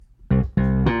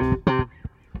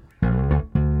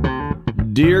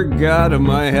Dear God, am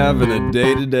I having a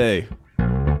day today?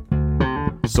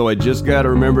 So I just gotta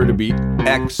remember to be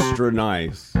extra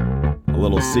nice. A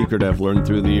little secret I've learned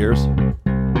through the years.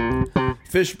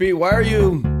 Fishbee, why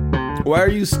are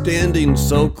you standing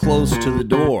so close to the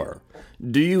door?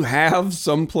 Do you have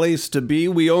some place to be?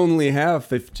 We only have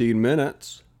 15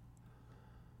 minutes.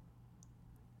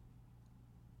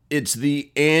 It's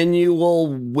the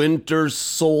annual winter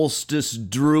solstice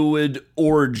druid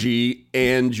orgy,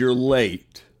 and you're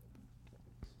late.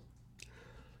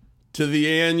 To the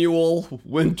annual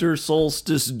winter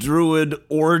solstice druid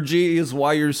orgy is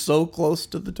why you're so close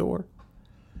to the door.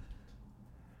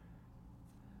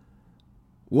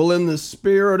 Well, in the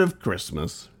spirit of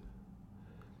Christmas,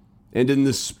 and in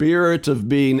the spirit of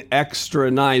being extra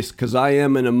nice, because I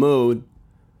am in a mood,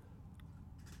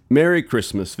 Merry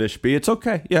Christmas, Fishbee. It's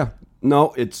okay. Yeah.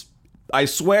 No, I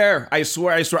swear.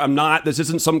 I'm not. This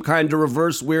isn't some kind of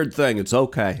reverse weird thing. It's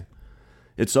okay.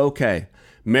 It's okay.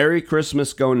 Merry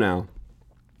Christmas, go now.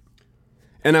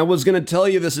 And I was going to tell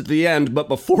you this at the end, but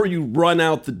before you run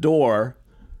out the door,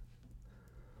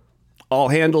 I'll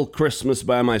handle Christmas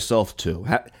by myself too.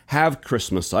 Have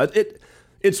Christmas.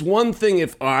 It's one thing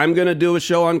if I'm going to do a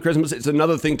show on Christmas. It's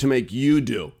another thing to make you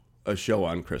do a show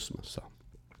on Christmas. So,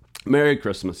 Merry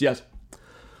Christmas. Yes.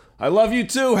 I love you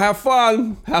too. Have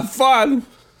fun. Have fun.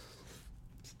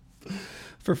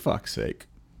 For fuck's sake.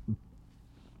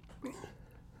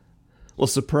 Well,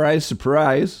 surprise,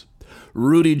 surprise.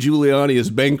 Rudy Giuliani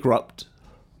is bankrupt.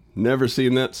 Never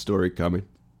seen that story coming.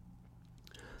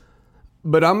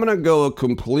 But I'm going to go a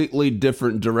completely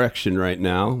different direction right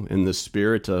now in the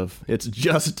spirit of it's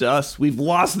just us. We've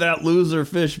lost that loser,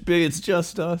 Fishbee. It's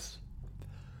just us.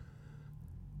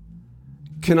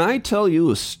 Can I tell you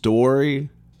a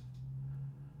story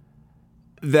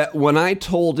that when I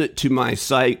told it to my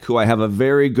psych, who I have a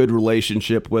very good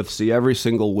relationship with, see every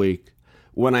single week,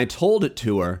 when I told it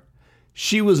to her,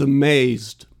 she was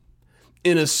amazed.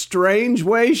 In a strange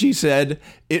way, she said,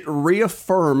 it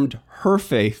reaffirmed her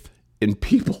faith in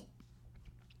people.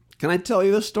 Can I tell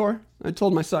you this story? I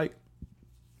told my psych.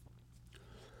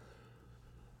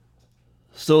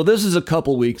 So this is a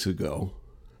couple weeks ago.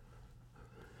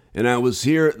 And I was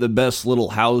here at the best little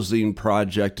housing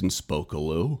project in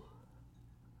Spokaloo.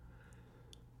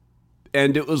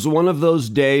 And it was one of those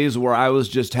days where I was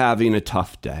just having a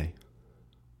tough day.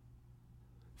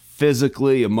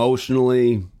 Physically,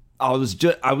 emotionally, I was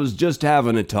just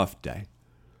having a tough day.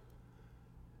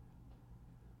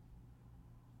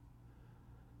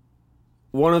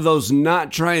 One of those not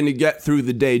trying to get through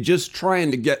the day, just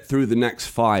trying to get through the next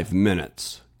 5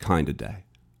 minutes kind of day.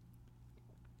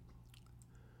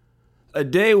 A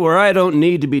day where I don't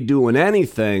need to be doing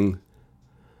anything,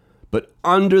 but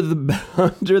under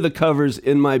the covers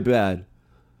in my bed,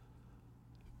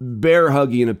 bear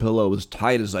hugging a pillow as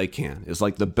tight as I can is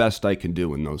like the best I can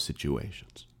do in those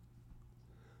situations.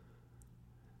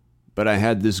 But I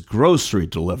had this grocery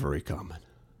delivery coming.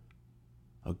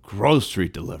 A grocery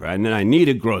delivery. And then I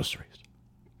needed groceries.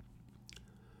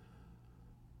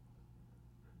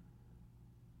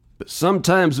 But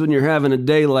sometimes when you're having a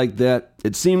day like that,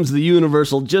 it seems the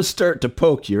universe will just start to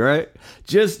poke you, right?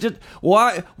 Just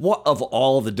why? What of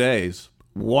all the days?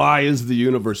 Why is the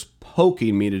universe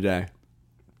poking me today?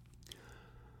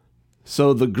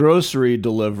 So the grocery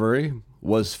delivery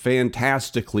was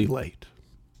fantastically late.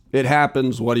 It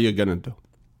happens. What are you gonna do?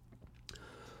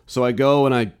 So I go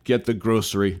and I get the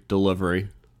grocery delivery,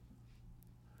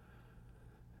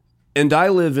 and I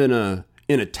live in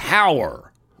a tower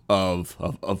of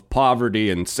poverty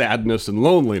and sadness and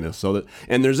loneliness.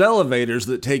 And there's elevators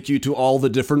that take you to all the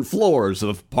different floors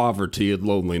of poverty and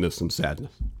loneliness and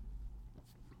sadness.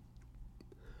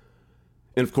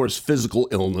 And of course, physical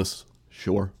illness,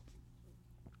 sure.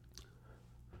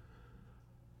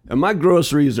 And my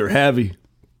groceries are heavy.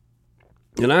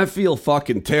 And I feel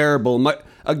fucking terrible.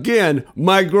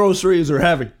 My groceries are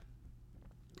heavy.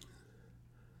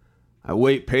 I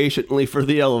wait patiently for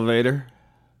the elevator,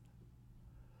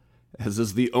 as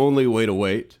is the only way to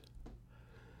wait.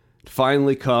 It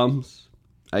finally comes.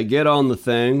 I get on the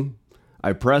thing.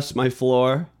 I press my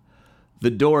floor.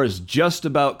 The door is just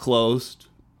about closed.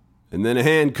 And then a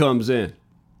hand comes in.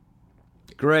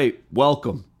 Great,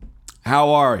 welcome. How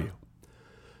are you?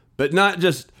 But not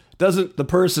just, doesn't the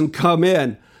person come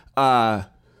in.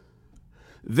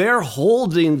 They're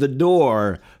holding the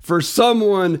door for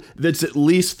someone that's at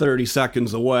least 30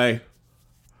 seconds away.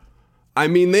 I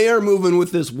mean, they are moving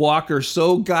with this walker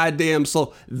so goddamn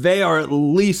slow. They are at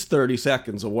least 30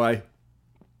 seconds away.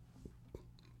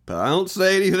 But I don't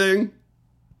say anything.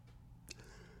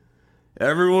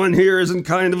 Everyone here is in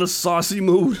kind of a saucy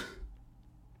mood.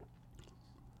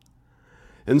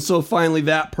 And so finally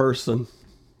that person,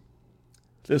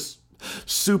 this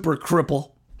super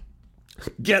cripple,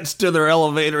 gets to their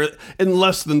elevator in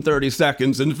less than 30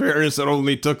 seconds. In fairness, it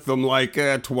only took them like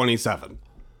 27.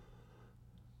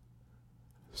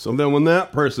 So then when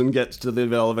that person gets to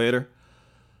the elevator,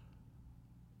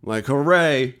 like,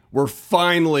 hooray, we're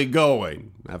finally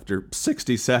going after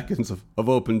 60 seconds of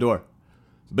open door.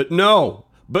 But no.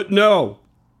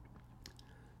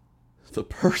 The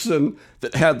person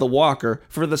that had the walker,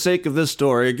 for the sake of this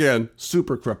story, again,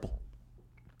 super cripple,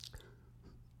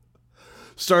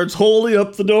 starts holding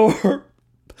up the door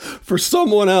for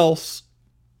someone else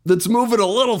that's moving a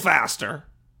little faster.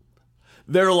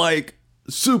 They're like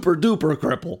super duper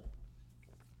cripple.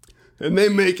 And they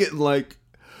make it in like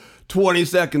 20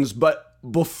 seconds. But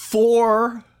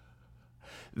before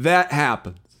that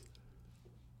happens,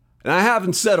 and I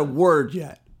haven't said a word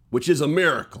yet, which is a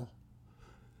miracle.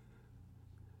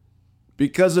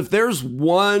 Because if there's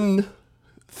one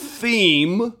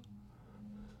theme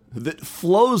that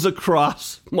flows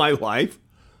across my life,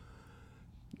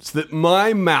 it's that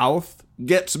my mouth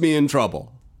gets me in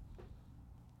trouble.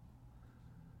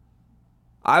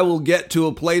 I will get to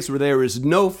a place where there is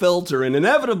no filter, and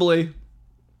inevitably,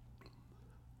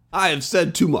 I have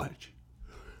said too much.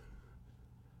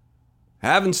 I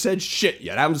haven't said shit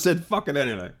yet. I haven't said fucking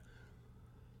anything.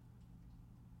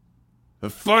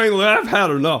 But finally, I've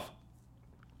had enough.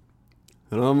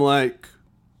 And I'm like,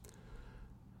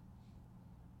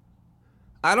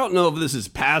 I don't know if this is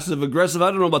passive aggressive.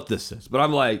 I don't know what this is. But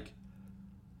I'm like,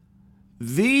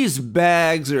 these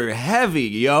bags are heavy,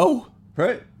 yo.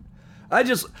 Right? I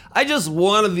just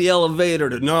wanted the elevator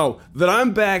to know that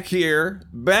I'm back here,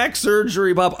 back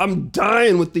surgery, Bob. I'm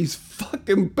dying with these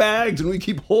fucking bags and we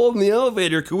keep holding the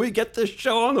elevator. Can we get this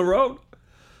show on the road?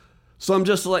 So I'm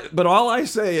just like, but all I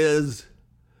say is,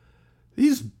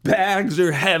 these bags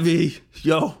are heavy,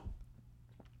 yo.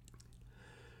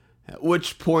 At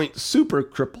which point, super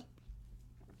cripple,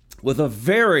 with a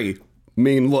very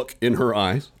mean look in her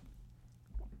eyes,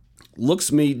 looks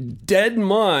me dead in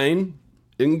mine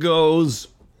and goes,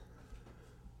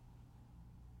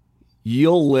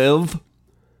 "You'll live."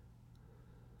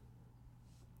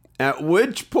 At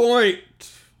which point,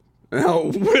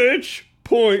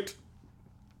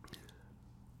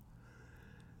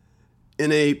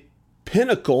 in a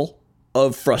pinnacle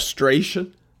of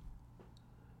frustration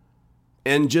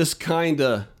and just kind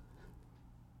of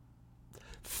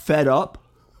fed up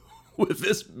with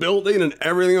this building and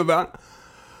everything about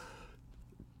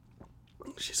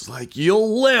it, she's like,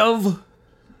 "You'll live."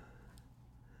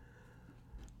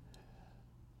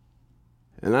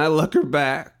 And I look her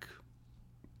back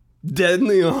dead in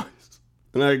the eyes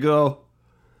and I go,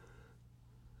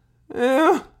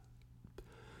 "Yeah,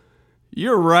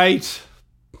 you're right."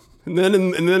 And then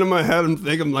in my head,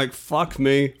 I'm like, fuck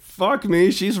me,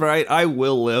 she's right, I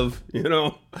will live, you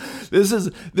know. This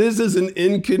is an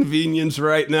inconvenience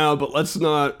right now, but let's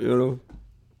not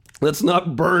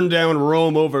burn down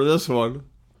Rome over this one.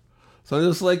 So I'm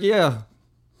just like, yeah,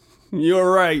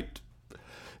 you're right.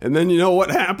 And then you know what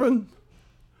happened?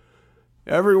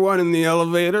 Everyone in the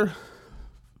elevator,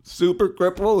 super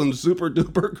cripple and super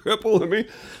duper cripple,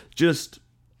 just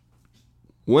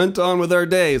went on with our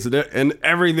days, and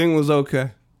everything was okay.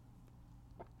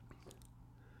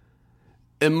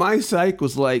 And my psyche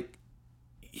was like,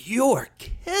 you're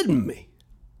kidding me.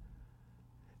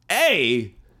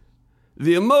 The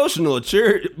emotional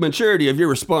maturity of your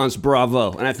response,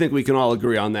 bravo. And I think we can all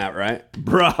agree on that, right?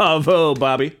 Bravo,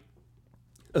 Bobby.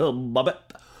 Oh, Bobby.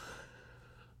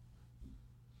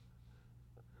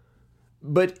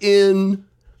 But in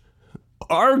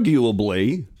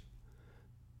arguably,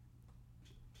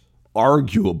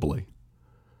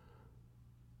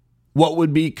 what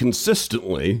would be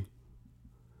consistently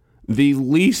the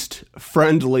least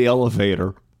friendly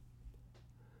elevator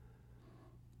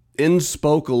in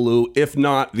Spokaloo, if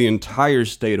not the entire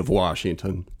state of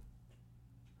Washington,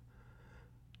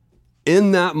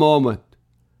 in that moment,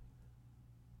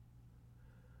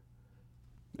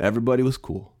 everybody was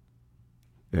cool.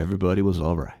 Everybody was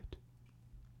all right.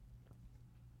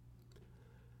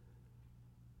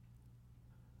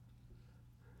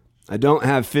 I don't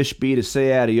have Fishby to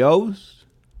say adios.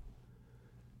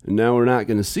 And now we're not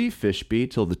going to see Fishby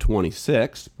till the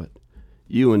 26th, but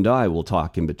you and I will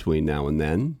talk in between now and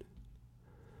then.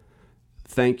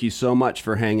 Thank you so much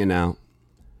for hanging out.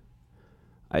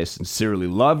 I sincerely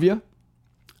love you.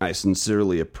 I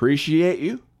sincerely appreciate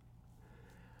you.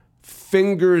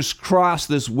 Fingers crossed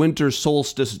this winter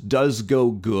solstice does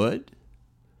go good.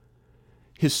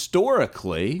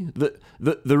 Historically,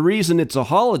 the reason it's a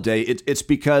holiday, it's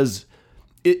because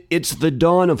it's the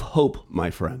dawn of hope, my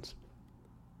friends.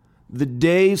 the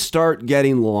days start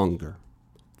getting longer.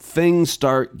 Things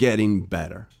start getting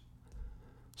better.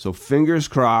 So fingers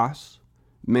crossed.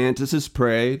 Mantis has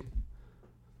prayed.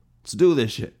 Let's do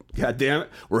this shit. God damn it.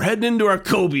 We're heading into our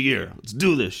Kobe year. Let's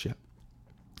do this shit.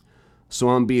 So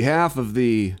on behalf of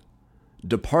the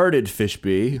departed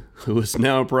Fishbee, who is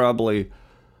now probably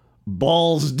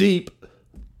balls deep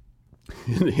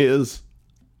in his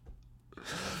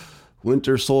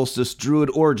winter solstice druid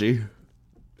orgy,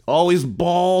 always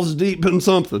balls deep in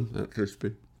something, that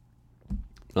Fishbee.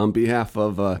 On behalf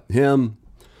of him,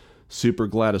 Super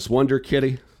Gladys Wonder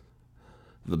Kitty,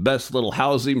 the best little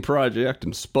housing project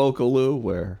in Spokaloo,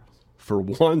 where for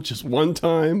just one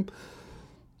time,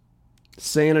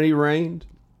 sanity reigned.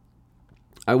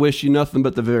 I wish you nothing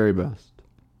but the very best.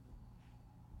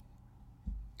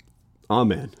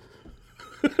 Amen.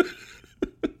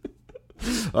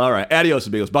 All right. Adios,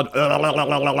 amigos. Bye.